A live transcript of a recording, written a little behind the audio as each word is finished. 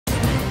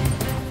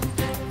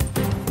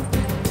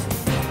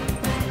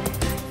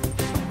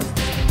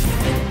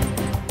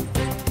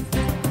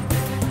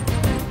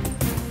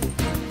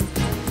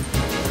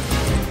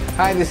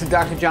Hi, this is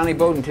Dr. Johnny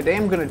Bowden. Today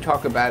I'm going to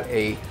talk about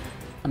an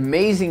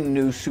amazing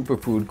new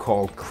superfood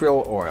called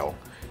krill oil.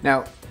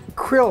 Now,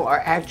 krill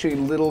are actually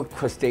little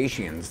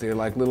crustaceans. They're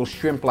like little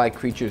shrimp-like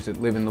creatures that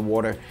live in the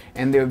water,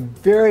 and they're a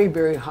very,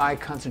 very high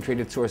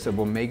concentrated source of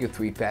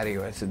omega-3 fatty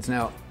acids.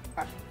 Now,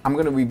 I'm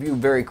going to review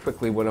very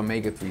quickly what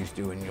omega-3s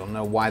do, and you'll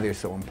know why they're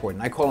so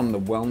important. I call them the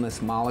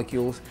wellness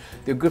molecules.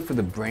 They're good for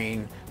the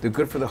brain, they're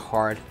good for the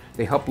heart,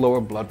 they help lower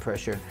blood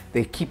pressure,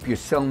 they keep your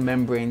cell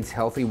membranes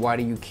healthy. Why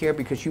do you care?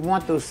 Because you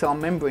want those cell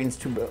membranes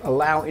to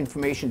allow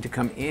information to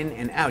come in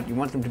and out. You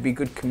want them to be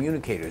good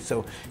communicators.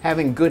 So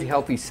having good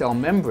healthy cell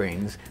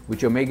membranes,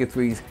 which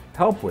omega-3s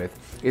help with,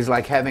 is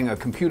like having a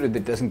computer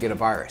that doesn't get a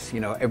virus. You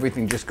know,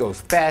 everything just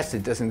goes fast.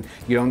 It doesn't,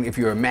 if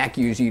you're a Mac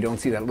user, you don't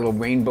see that little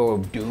rainbow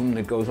of doom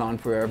that goes on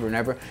forever and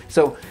ever.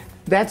 So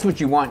that's what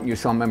you want in your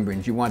cell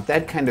membranes. You want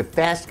that kind of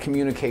fast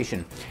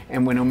communication.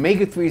 And when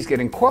omega-3s get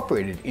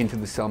incorporated into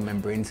the cell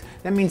membranes,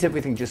 that means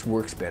everything just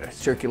works better.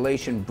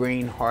 Circulation,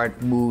 brain,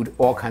 heart, mood,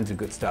 all kinds of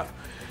good stuff.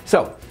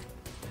 So,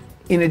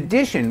 in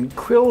addition,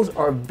 krills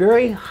are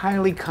very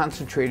highly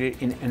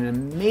concentrated in an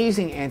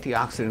amazing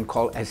antioxidant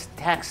called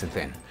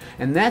astaxanthin.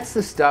 And that's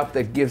the stuff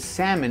that gives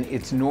salmon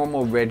its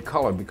normal red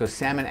color, because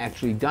salmon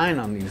actually dine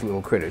on these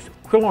little critters.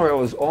 Krill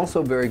oil is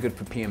also very good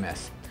for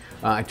PMS.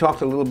 I talked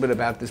a little bit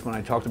about this when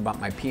I talked about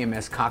my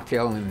PMS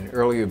cocktail in an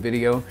earlier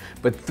video,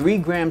 but 3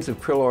 grams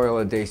of krill oil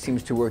a day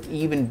seems to work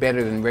even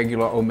better than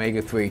regular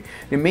omega-3.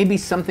 There may be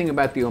something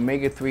about the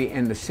omega-3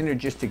 and the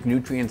synergistic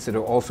nutrients that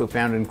are also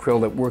found in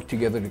krill that work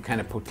together to kind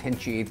of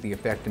potentiate the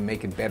effect and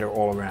make it better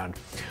all around.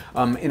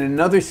 In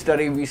another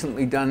study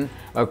recently done,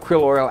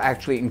 krill oil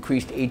actually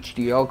increased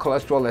HDL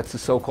cholesterol, that's the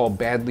so-called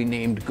badly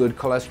named good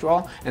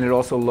cholesterol, and it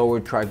also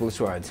lowered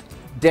triglycerides.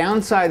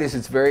 Downside is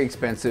it's very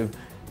expensive.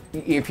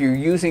 If you're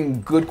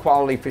using good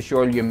quality fish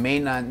oil, you may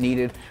not need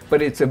it,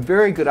 but it's a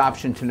very good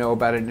option to know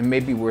about it, and it may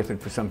be worth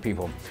it for some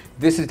people.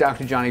 This is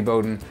Dr. Johnny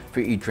Bowden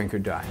for Eat, Drink, or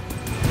Die.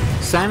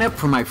 Sign up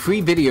for my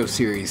free video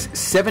series,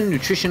 7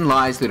 Nutrition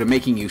Lies That Are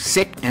Making You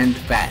Sick and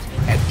Fat,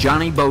 at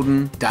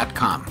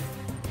johnnybowden.com.